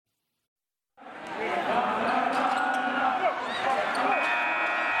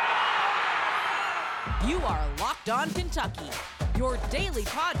are Locked On Kentucky, your daily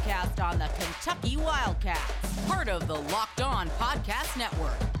podcast on the Kentucky Wildcats, part of the Locked On Podcast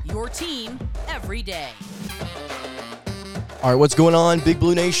Network, your team every day. All right, what's going on, Big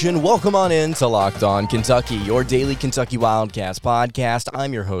Blue Nation? Welcome on in to Locked On Kentucky, your daily Kentucky Wildcats podcast.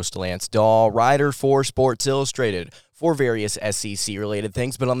 I'm your host, Lance Dahl, writer for Sports Illustrated, for various SEC-related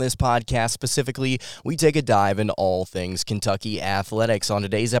things, but on this podcast specifically, we take a dive into all things Kentucky athletics. On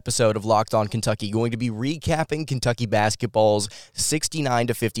today's episode of Locked On Kentucky, going to be recapping Kentucky basketball's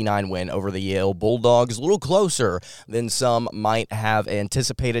 69-59 win over the Yale Bulldogs. A little closer than some might have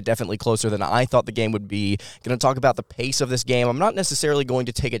anticipated, definitely closer than I thought the game would be. Going to talk about the pace of this game. I'm not necessarily going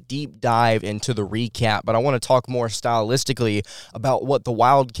to take a deep dive into the recap, but I want to talk more stylistically about what the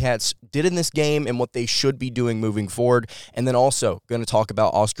Wildcats did in this game and what they should be doing moving forward. And then also going to talk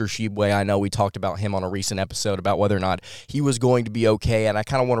about Oscar Tshiebwe. I know we talked about him on a recent episode about whether or not he was going to be okay, and I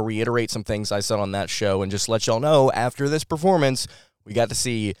kind of want to reiterate some things I said on that show and just let y'all know after this performance, we got to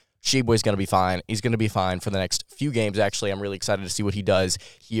see Tshiebwe's going to be fine. He's going to be fine for the next few games, actually. I'm really excited to see what he does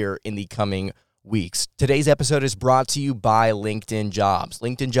here in the coming weeks. Today's episode is brought to you by LinkedIn Jobs.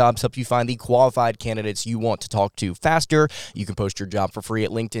 LinkedIn Jobs help you find the qualified candidates you want to talk to faster. You can post your job for free at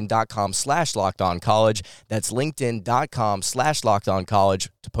linkedin.com/lockedoncollege. That's linkedin.com/lockedoncollege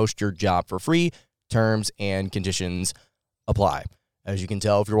to post your job for free. Terms and conditions apply. As you can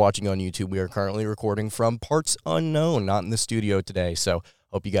tell, if you're watching on YouTube, we are currently recording from parts unknown, not in the studio today. So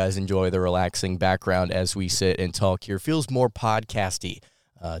hope you guys enjoy the relaxing background as we sit and talk here. Feels more podcasty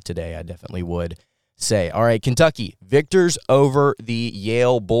today, I definitely would say. All right, Kentucky, victors over the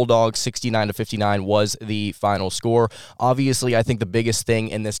Yale Bulldogs, 69-59 was the final score. Obviously, I think the biggest thing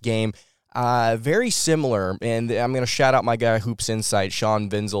in this game, very similar, and I'm going to shout out my guy, Hoops Insight, Sean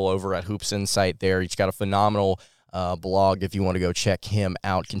Vinzel over at Hoops Insight there. He's got a phenomenal blog if you want to go check him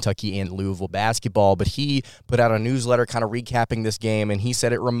out, Kentucky and Louisville basketball. But he put out a newsletter kind of recapping this game, and he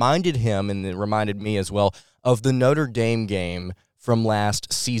said it reminded him, and it reminded me as well, of the Notre Dame game from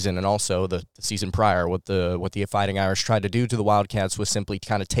last season, and also the season prior. What the Fighting Irish tried to do to the Wildcats was simply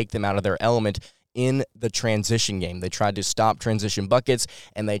kind of take them out of their element in the transition game. They tried to stop transition buckets,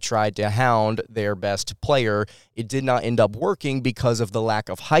 and they tried to hound their best player. It did not end up working because of the lack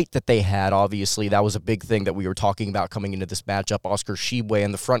of height that they had. Obviously, that was a big thing that we were talking about coming into this matchup. Oscar Tshiebwe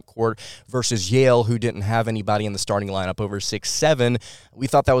in the front court versus Yale, who didn't have anybody in the starting lineup over 6'7". We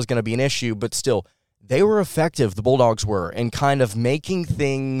thought that was going to be an issue, but still, they were effective, the Bulldogs were, in kind of making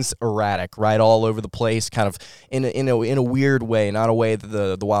things erratic, right, all over the place, kind of in a weird way, not a way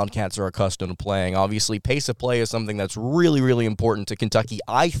that the Wildcats are accustomed to playing. Obviously, pace of play is something that's really, really important to Kentucky,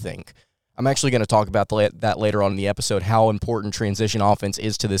 I think. I'm actually going to talk about that later on in the episode, how important transition offense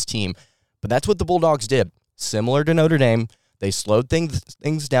is to this team. But that's what the Bulldogs did. Similar to Notre Dame, they slowed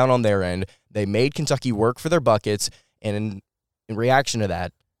things down on their end. They made Kentucky work for their buckets, and in reaction to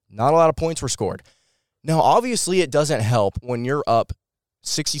that, not a lot of points were scored. Now, obviously, it doesn't help when you're up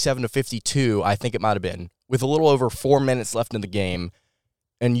 67-52, I think it might have been, with a little over 4 minutes left in the game,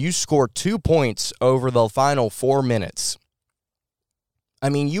 and you score 2 points over the final 4 minutes. I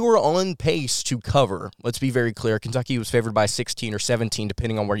mean, you were on pace to cover. Let's be very clear. Kentucky was favored by 16 or 17,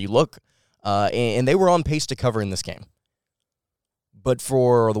 depending on where you look, and they were on pace to cover in this game. But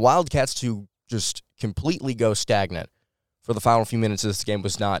for the Wildcats to just completely go stagnant for the final few minutes of this game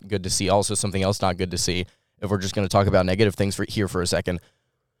was not good to see. Also, something else not good to see, if we're just going to talk about negative things here for a second.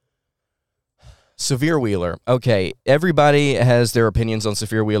 Sahvir Wheeler. Okay, everybody has their opinions on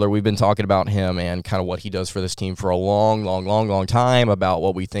Sahvir Wheeler. We've been talking about him and kind of what he does for this team for a long time, about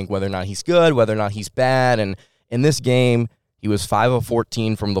what we think, whether or not he's good, whether or not he's bad. And in this game, he was 5 of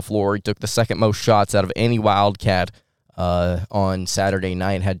 14 from the floor. He took the second most shots out of any Wildcat on Saturday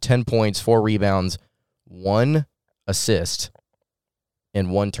night, had 10 points, 4 rebounds, 1 assist,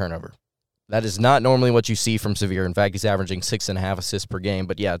 and 1 turnover. That is not normally what you see from Sahvir. In fact, he's averaging 6.5 assists per game.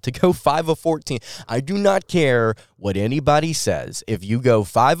 But yeah, to go 5 of 14, I do not care what anybody says. If you go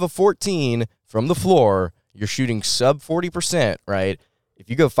 5 of 14 from the floor, you're shooting sub 40%, right? If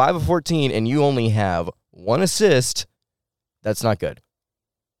you go 5 of 14 and you only have 1 assist, that's not good.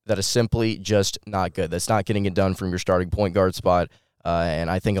 That is simply just not good. That's not getting it done from your starting point guard spot. And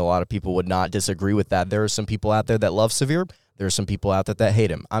I think a lot of people would not disagree with that. There are some people out there that love Sahvir. There are some people out there that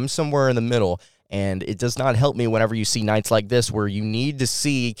hate him. I'm somewhere in the middle, and it does not help me whenever you see nights like this where you need to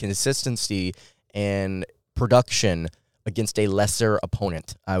see consistency and production against a lesser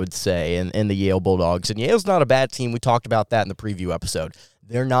opponent, I would say, in the Yale Bulldogs. And Yale's not a bad team. We talked about that in the preview episode.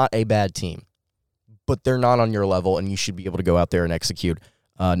 They're not a bad team, but they're not on your level, and you should be able to go out there and execute.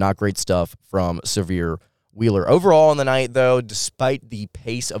 Not great stuff from Sahvir Wheeler. Overall on the night, though, despite the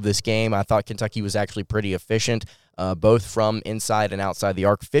pace of this game, I thought Kentucky was actually pretty efficient, both from inside and outside the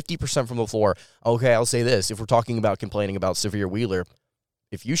arc. 50% from the floor. Okay, I'll say this. If we're talking about complaining about Sahvir Wheeler,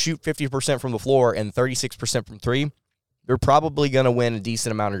 if you shoot 50% from the floor and 36% from three, you're probably going to win a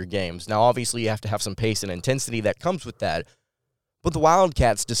decent amount of your games. Now, obviously, you have to have some pace and intensity that comes with that. But the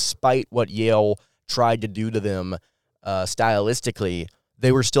Wildcats, despite what Yale tried to do to them stylistically,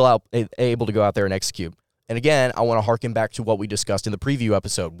 they were still able to go out there and execute. And again, I want to harken back to what we discussed in the preview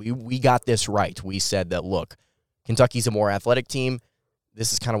episode. We got this right. We said that, look, Kentucky's a more athletic team.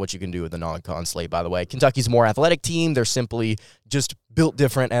 This is kind of what you can do with the non-con slate, by the way. Kentucky's a more athletic team. They're simply just built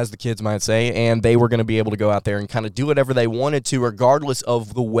different, as the kids might say, and they were going to be able to go out there and kind of do whatever they wanted to, regardless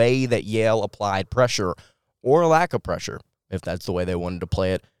of the way that Yale applied pressure or lack of pressure, if that's the way they wanted to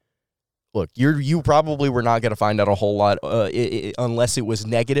play it. Look, you probably were not going to find out a whole lot unless it was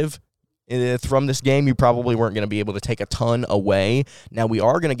negative from this game. You probably weren't going to be able to take a ton away. Now, we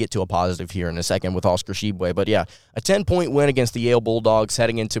are going to get to a positive here in a second with Oscar Tshiebwe, but yeah, a 10-point win against the Yale Bulldogs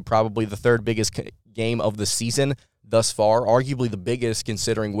heading into probably the third biggest game of the season thus far, arguably the biggest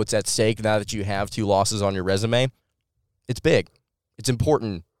considering what's at stake now that you have 2 losses on your resume. It's big. It's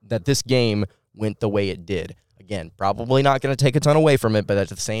important that this game went the way it did. Again, probably not going to take a ton away from it, but at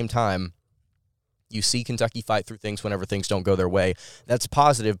the same time, you see Kentucky fight through things whenever things don't go their way. That's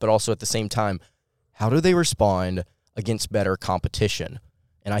positive, but also at the same time, how do they respond against better competition?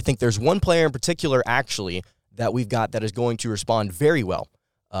 And I think there's one player in particular, actually, that we've got that is going to respond very well,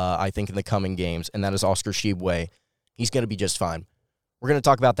 I think, in the coming games, and that is Oscar Tshiebwe. He's going to be just fine. We're going to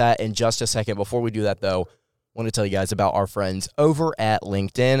talk about that in just a second. Before we do that, though, I want to tell you guys about our friends over at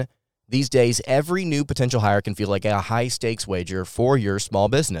LinkedIn. These days, every new potential hire can feel like a high-stakes wager for your small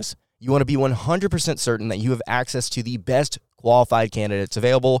business. You want to be 100% certain that you have access to the best qualified candidates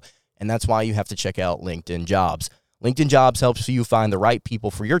available, and that's why you have to check out LinkedIn Jobs. LinkedIn Jobs helps you find the right people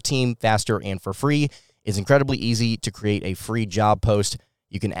for your team faster and for free. It's incredibly easy to create a free job post.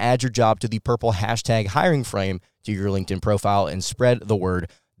 You can add your job to the purple hashtag hiring frame to your LinkedIn profile and spread the word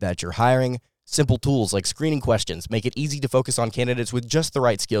that you're hiring. Simple tools like screening questions make it easy to focus on candidates with just the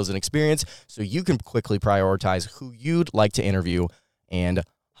right skills and experience so you can quickly prioritize who you'd like to interview and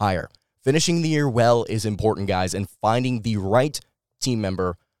hire. Finishing the year well is important, guys, and finding the right team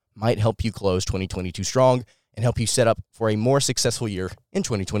member might help you close 2022 strong and help you set up for a more successful year in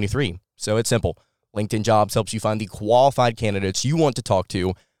 2023. So it's simple. LinkedIn Jobs helps you find the qualified candidates you want to talk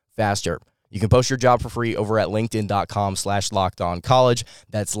to faster. You can post your job for free over at linkedin.com/lockedoncollege.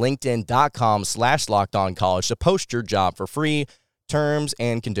 That's linkedin.com/lockedoncollege to post your job for free. Terms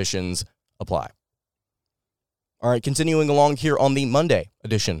and conditions apply. All right, continuing along here on the Monday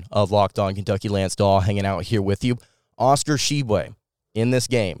edition of Locked On Kentucky, Lance Dahl hanging out here with you. Oscar Tshiebwe in this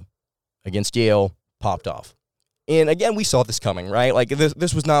game against Yale popped off. And again, we saw this coming, right? Like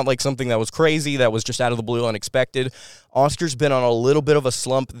this was not like something that was crazy, that was just out of the blue, unexpected. Oscar's been on a little bit of a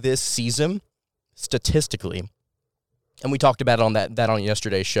slump this season, statistically. And we talked about it on that on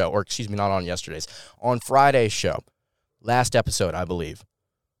yesterday's show, or excuse me, not on yesterday's, on Friday's show, last episode, I believe.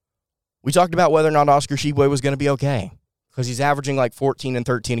 We talked about whether or not Oscar Tshiebwe was going to be okay, because he's averaging like 14 and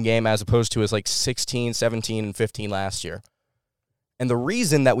 13 a game as opposed to his like 16, 17, and 15 last year. And the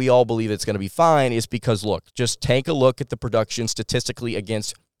reason that we all believe it's going to be fine is because, look, just take a look at the production statistically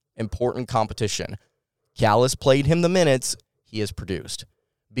against important competition. Cal has played him the minutes he has produced.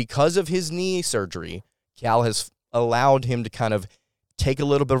 Because of his knee surgery, Cal has allowed him to kind of take a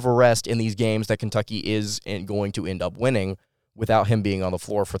little bit of a rest in these games that Kentucky is going to end up winning without him being on the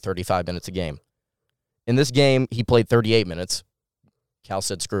floor for 35 minutes a game. In this game, he played 38 minutes. Cal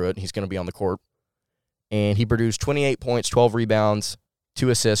said, screw it, he's going to be on the court. And he produced 28 points, 12 rebounds, 2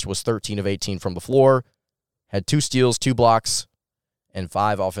 assists, was 13 of 18 from the floor, had 2 steals, 2 blocks, and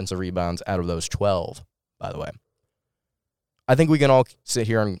 5 offensive rebounds out of those 12, by the way. I think we can all sit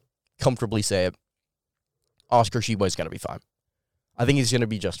here and comfortably say it. Oscar Tshiebwe's going to be fine. I think he's going to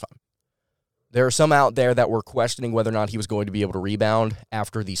be just fine. There are some out there that were questioning whether or not he was going to be able to rebound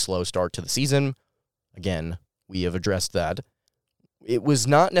after the slow start to the season. Again, we have addressed that. It was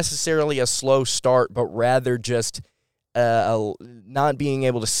not necessarily a slow start, but rather just not being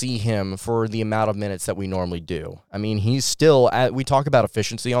able to see him for the amount of minutes that we normally do. I mean, he's still, we talk about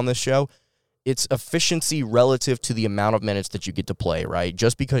efficiency on this show. It's efficiency relative to the amount of minutes that you get to play, right?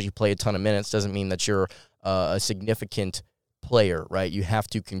 Just because you play a ton of minutes doesn't mean that you're a significant player, right? You have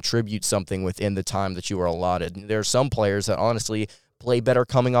to contribute something within the time that you are allotted. There are some players that honestly play better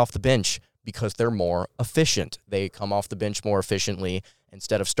coming off the bench because they're more efficient. They come off the bench more efficiently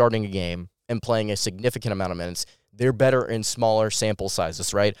instead of starting a game and playing a significant amount of minutes. They're better in smaller sample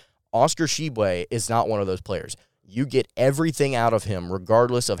sizes, right? Oscar Tshiebwe is not one of those players. You get everything out of him,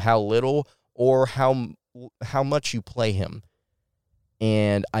 regardless of how little or how much you play him.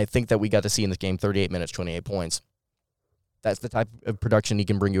 And I think that we got to see in this game 38 minutes, 28 points. That's the type of production he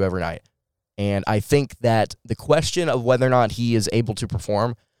can bring you every night. And I think that the question of whether or not he is able to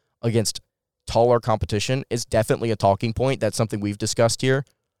perform against taller competition is definitely a talking point. That's something we've discussed here.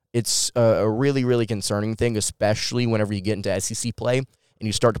 It's a really, really concerning thing, especially whenever you get into SEC play and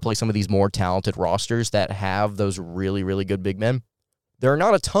you start to play some of these more talented rosters that have those really, really good big men. There are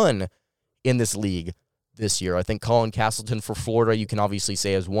not a ton in this league this year. I think Colin Castleton for Florida, you can obviously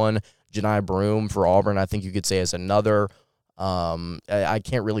say as one. Janai Broome for Auburn, I think you could say as another. I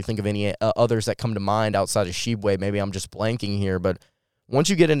can't really think of any others that come to mind outside of Tshiebwe. Maybe I'm just blanking here, but once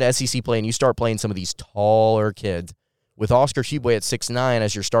you get into SEC play and you start playing some of these taller kids, with Oscar Tshiebwe at 6'9"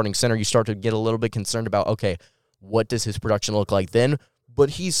 as your starting center, you start to get a little bit concerned about, okay, what does his production look like then?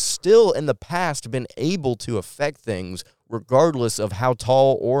 But he's still in the past been able to affect things regardless of how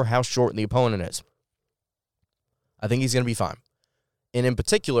tall or how short the opponent is. I think he's going to be fine. And in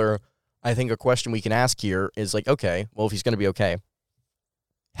particular, I think a question we can ask here is like, okay, well, if he's going to be okay,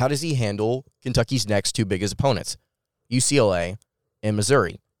 how does he handle Kentucky's next two biggest opponents, UCLA and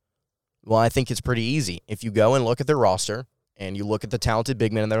Missouri? Well, I think it's pretty easy. If you go and look at their roster and you look at the talented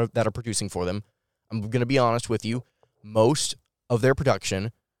big men that are producing for them, I'm going to be honest with you, most of their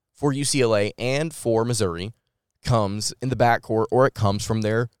production for UCLA and for Missouri comes in the backcourt or it comes from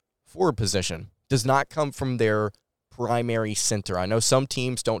their forward position. Does not come from their primary center. I know some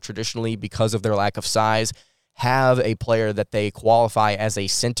teams don't traditionally, because of their lack of size, have a player that they qualify as a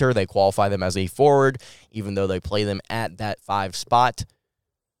center. They qualify them as a forward, even though they play them at that 5 spot.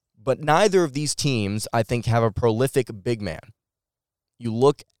 But neither of these teams, I think, have a prolific big man. You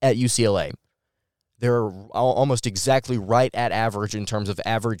look at UCLA. They're almost exactly right at average in terms of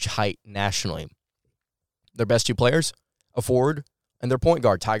average height nationally. Their best two players, a forward, and their point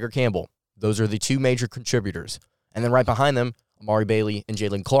guard, Tiger Campbell. Those are the two major contributors. And then right behind them, Amari Bailey and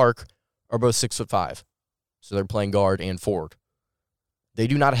Jalen Clark are both 6'5". So they're playing guard and forward. They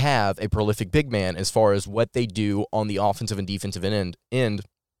do not have a prolific big man as far as what they do on the offensive and defensive end. And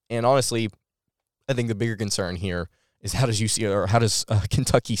honestly, I think the bigger concern here is how does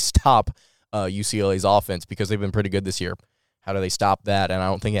Kentucky stop UCLA's offense, because they've been pretty good this year. How do they stop that? And I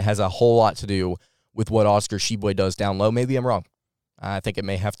don't think it has a whole lot to do with what Oscar Tshiebwe does down low. Maybe I'm wrong. I think it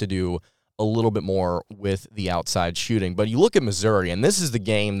may have to do a little bit more with the outside shooting. But you look at Missouri, and this is the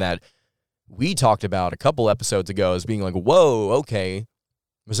game that we talked about a couple episodes ago as being like, whoa, okay,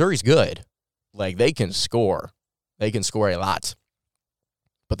 Missouri's good. Like, they can score. They can score a lot.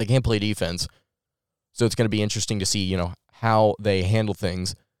 But they can't play defense. So it's going to be interesting to see, how they handle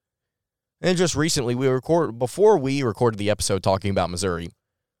things. And just recently, before we recorded the episode talking about Missouri,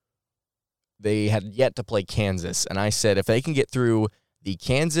 they had yet to play Kansas. And I said if they can get through the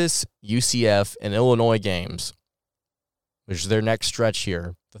Kansas, UCF, and Illinois games, which is their next stretch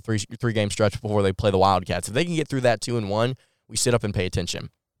here, the three-game stretch before they play the Wildcats, if they can get through that 2-1, we sit up and pay attention.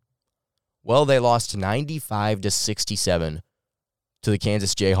 Well, they lost 95-67 to the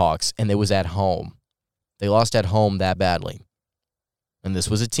Kansas Jayhawks, and it was at home. They lost at home that badly. And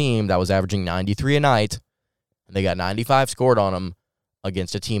this was a team that was averaging 93 a night, and they got 95 scored on them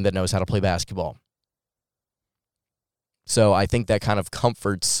against a team that knows how to play basketball. So I think that kind of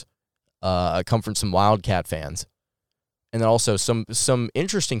comforts some Wildcat fans. And then also some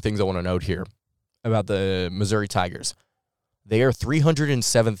interesting things I want to note here about the Missouri Tigers. They are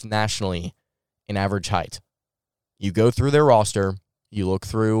 307th nationally in average height. You go through their roster, you look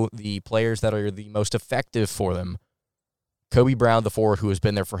through the players that are the most effective for them. Kobe Brown, the forward who has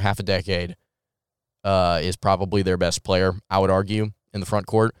been there for half a decade, is probably their best player, I would argue, in the front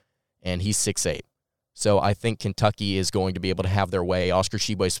court, and he's 6'8". So I think Kentucky is going to be able to have their way. Oscar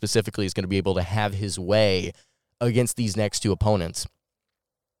Tshiebwe specifically is going to be able to have his way against these next two opponents.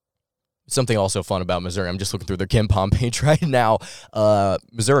 Something also fun about Missouri, I'm just looking through their KenPom page right now.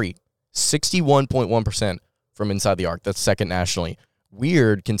 Missouri, 61.1% from inside the arc. That's second nationally.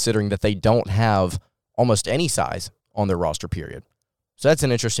 Weird considering that they don't have almost any size on their roster, period. So that's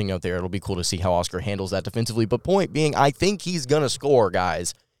an interesting note there. It'll be cool to see how Oscar handles that defensively. But point being, I think he's going to score,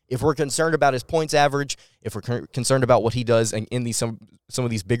 guys. If we're concerned about his points average, if we're concerned about what he does in some of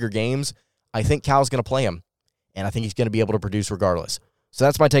these bigger games, I think Cal's going to play him. And I think he's going to be able to produce regardless. So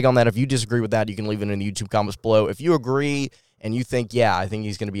that's my take on that. If you disagree with that, you can leave it in the YouTube comments below. If you agree and you think, yeah, I think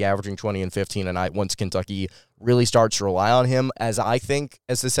he's going to be averaging 20 and 15 a night once Kentucky really starts to rely on him, as I think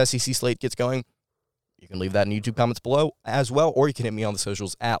as this SEC slate gets going, you can leave that in YouTube comments below as well, or you can hit me on the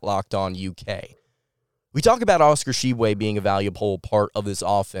socials at LockedOnUK. We talk about Oscar Tshiebwe being a valuable part of this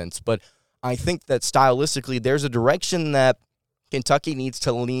offense, but I think that stylistically there's a direction that Kentucky needs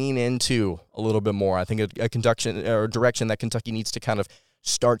to lean into a little bit more. I think a direction that Kentucky needs to kind of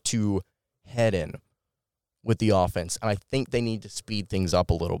start to head in with the offense, and I think they need to speed things up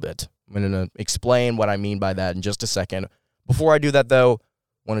a little bit. I'm going to explain what I mean by that in just a second. Before I do that, though,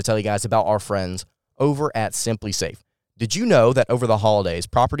 I want to tell you guys about our friends over at Simply Safe. Did you know that over the holidays,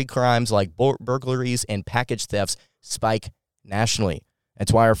 property crimes like burglaries and package thefts spike nationally?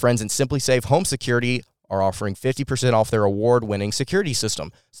 That's why our friends at Simply Safe Home Security are offering 50% off their award-winning security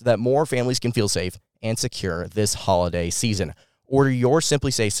system so that more families can feel safe and secure this holiday season. Order your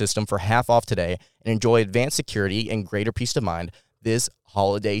Simply Safe system for half off today and enjoy advanced security and greater peace of mind this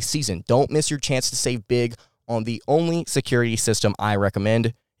holiday season. Don't miss your chance to save big on the only security system I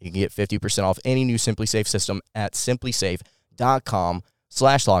recommend. You can get 50% off any new Simply Safe system at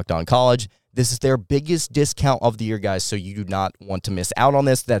simplysafe.com/LockedOnCollege. This is their biggest discount of the year, guys, so you do not want to miss out on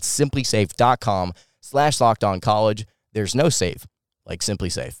this. That's simplysafe.com/LockedOnCollege. There's no safe like Simply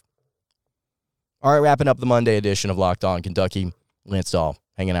Safe. All right, wrapping up the Monday edition of Locked On Kentucky. Lance Dahl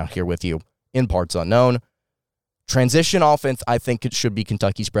hanging out here with you in parts unknown. Transition offense, I think it should be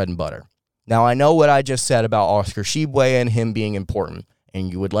Kentucky's bread and butter. Now, I know what I just said about Oscar Tshiebwe and him being important,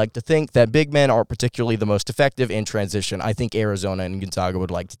 and you would like to think that big men aren't particularly the most effective in transition. I think Arizona and Gonzaga would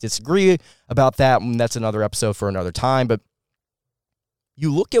like to disagree about that, and that's another episode for another time. But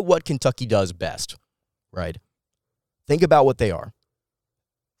you look at what Kentucky does best, right? Think about what they are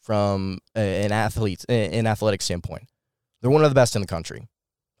from an athletic standpoint. They're one of the best in the country.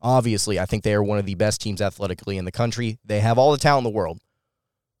 Obviously, I think they are one of the best teams athletically in the country. They have all the talent in the world.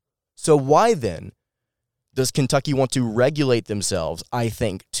 So why then does Kentucky want to regulate themselves, I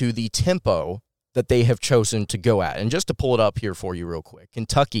think, to the tempo that they have chosen to go at? And just to pull it up here for you real quick,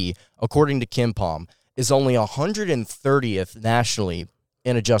 Kentucky, according to KenPom, is only 130th nationally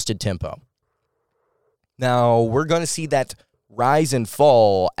in adjusted tempo. Now, we're going to see that rise and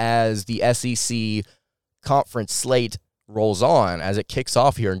fall as the SEC conference slate rolls on, as it kicks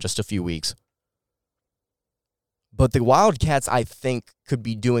off here in just a few weeks. But the Wildcats, I think, could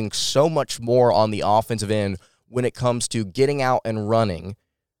be doing so much more on the offensive end when it comes to getting out and running.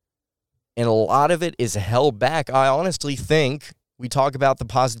 And a lot of it is held back. I honestly think we talk about the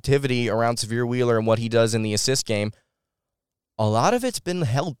positivity around Sahvir Wheeler and what he does in the assist game. A lot of it's been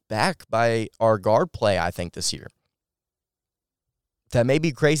held back by our guard play, I think, this year. That may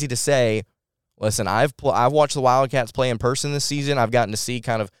be crazy to say. Listen, I've watched the Wildcats play in person this season. I've gotten to see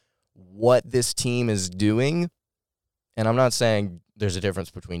kind of what this team is doing. And I'm not saying there's a difference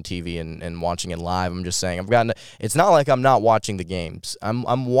between TV and watching it live. I'm just saying it's not like I'm not watching the games.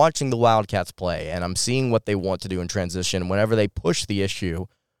 I'm watching the Wildcats play, and I'm seeing what they want to do in transition. Whenever they push the issue,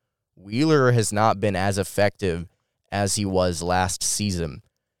 Wheeler has not been as effective as he was last season.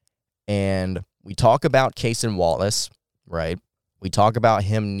 And we talk about Cason Wallace, right? We talk about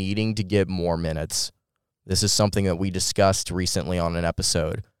him needing to get more minutes. This is something that we discussed recently on an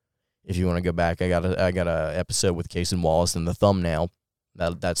episode. If you want to go back, I got a episode with Cason Wallace in the thumbnail.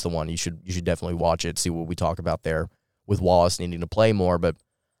 That's the one. You should definitely watch it, see what we talk about there with Wallace needing to play more. But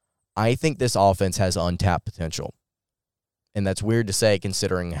I think this offense has untapped potential. And that's weird to say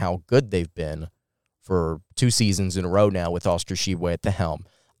considering how good they've been for 2 seasons in a row now with Oscar Tshiebwe at the helm.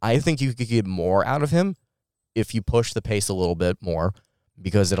 I think you could get more out of him if you push the pace a little bit more,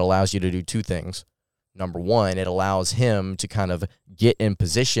 because it allows you to do 2 things. Number one, it allows him to kind of get in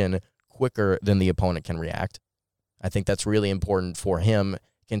position quicker than the opponent can react. I think that's really important for him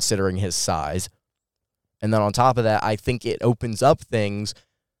considering his size. And then on top of that, I think it opens up things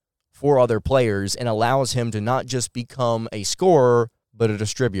for other players and allows him to not just become a scorer, but a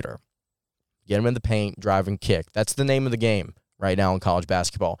distributor. Get him in the paint, drive and kick. That's the name of the game right now in college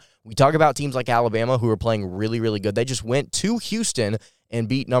basketball. We talk about teams like Alabama who are playing really, really good. They just went to Houston and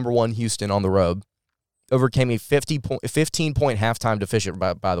beat number 1 Houston on the road. Overcame a 15-point halftime deficit,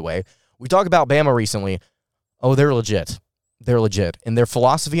 by the way. We talk about Bama recently. Oh, they're legit. They're legit. And their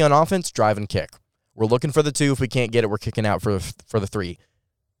philosophy on offense, drive and kick. We're looking for the 2. If we can't get it, we're kicking out for the 3.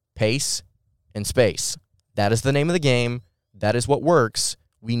 Pace and space. That is the name of the game. That is what works.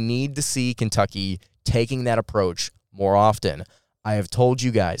 We need to see Kentucky taking that approach more often. I have told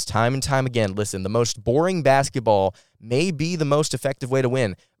you guys time and time again, listen, the most boring basketball may be the most effective way to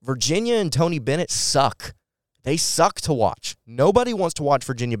win. Virginia and Tony Bennett suck. They suck to watch. Nobody wants to watch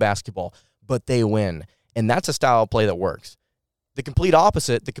Virginia basketball, but they win. And that's a style of play that works. The complete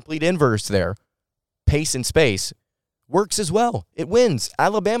opposite, the complete inverse there, pace and space, works as well. It wins.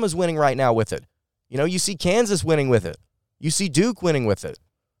 Alabama's winning right now with it. You see Kansas winning with it. You see Duke winning with it.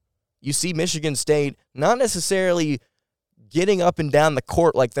 You see Michigan State not necessarily getting up and down the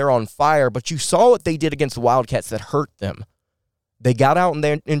court like they're on fire, but you saw what they did against the Wildcats that hurt them. They got out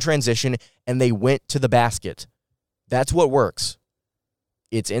in transition, and they went to the basket. That's what works.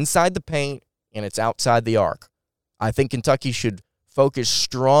 It's inside the paint, and it's outside the arc. I think Kentucky should focus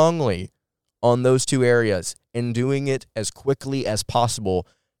strongly on those two areas and doing it as quickly as possible.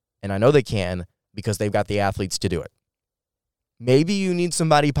 And I know they can because they've got the athletes to do it. Maybe you need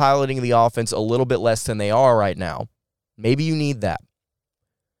somebody piloting the offense a little bit less than they are right now. Maybe you need that.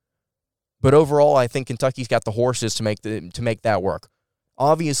 But overall, I think Kentucky's got the horses to make that work.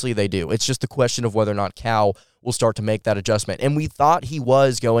 Obviously, they do. It's just a question of whether or not Cal will start to make that adjustment. And we thought he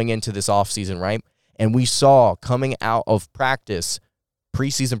was going into this offseason, right? And we saw coming out of practice,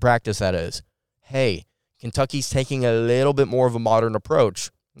 preseason practice that is, hey, Kentucky's taking a little bit more of a modern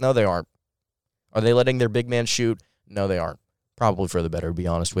approach. No, they aren't. Are they letting their big man shoot? No, they aren't. Probably for the better, to be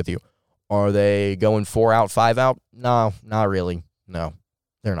honest with you. Are they going 4 out, 5 out? No, not really. No,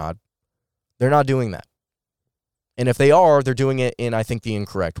 they're not. They're not doing that. And if they are, they're doing it in, I think, the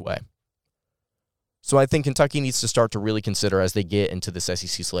incorrect way. So I think Kentucky needs to start to really consider as they get into this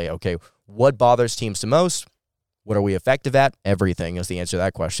SEC slate, okay, what bothers teams the most? What are we effective at? Everything is the answer to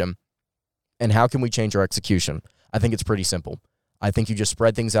that question. And how can we change our execution? I think it's pretty simple. I think you just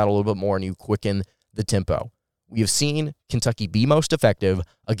spread things out a little bit more and you quicken the tempo. We have seen Kentucky be most effective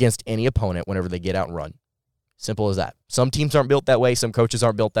against any opponent whenever they get out and run. Simple as that. Some teams aren't built that way. Some coaches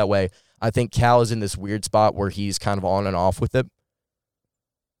aren't built that way. I think Cal is in this weird spot where he's kind of on and off with it.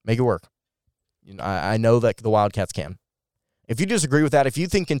 Make it work. I know that the Wildcats can. If you disagree with that, if you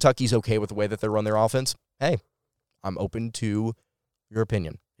think Kentucky's okay with the way that they run their offense, hey, I'm open to your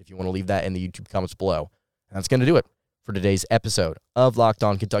opinion. If you want to leave that in the YouTube comments below. And that's going to do it for today's episode of Locked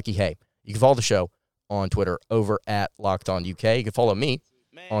On Kentucky. Hey, you can follow the show on Twitter over at Locked On UK. You can follow me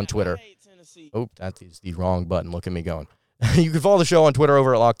on Twitter. Oh, that is the wrong button. Look at me going. You can follow the show on Twitter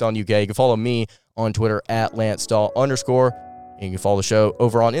over at Locked On UK. You can follow me on Twitter at LanceDahl_. And you can follow the show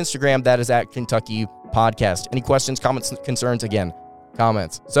over on Instagram. That is at Kentucky Podcast. Any questions, comments, concerns? Again,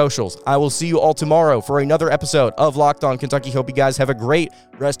 comments, socials. I will see you all tomorrow for another episode of Locked On Kentucky. Hope you guys have a great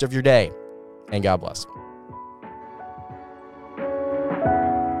rest of your day. And God bless.